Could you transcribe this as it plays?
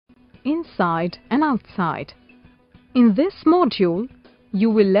inside and outside. In this module, you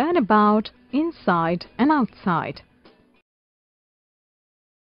will learn about inside and outside.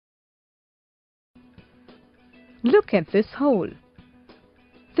 Look at this hole.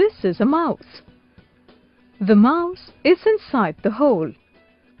 This is a mouse. The mouse is inside the hole.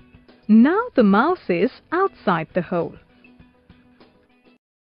 Now the mouse is outside the hole.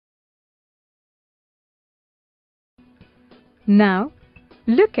 Now,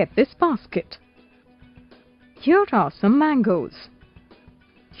 look at this basket. Here are some mangoes.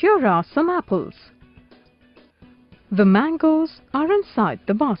 Here are some apples. The mangoes are inside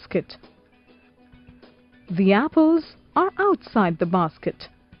the basket. The apples are outside the basket.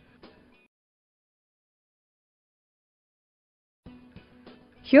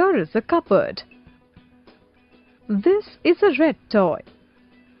 Here is a cupboard. This is a red toy.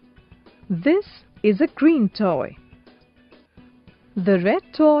 This is a green toy. The red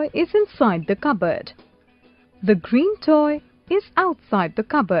toy is inside the cupboard. The green toy is outside the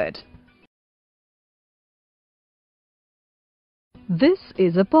cupboard. This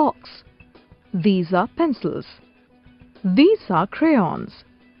is a box. These are pencils. These are crayons.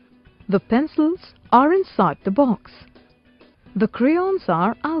 The pencils are inside the box. The crayons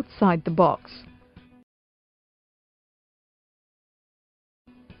are outside the box.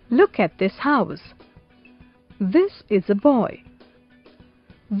 Look at this house. This is a boy.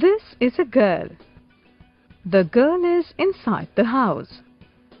 This is a girl. The girl is inside the house.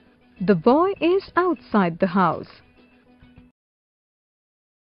 The boy is outside the house.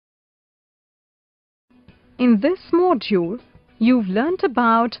 In this module, you've learnt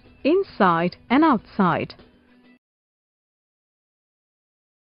about inside and outside.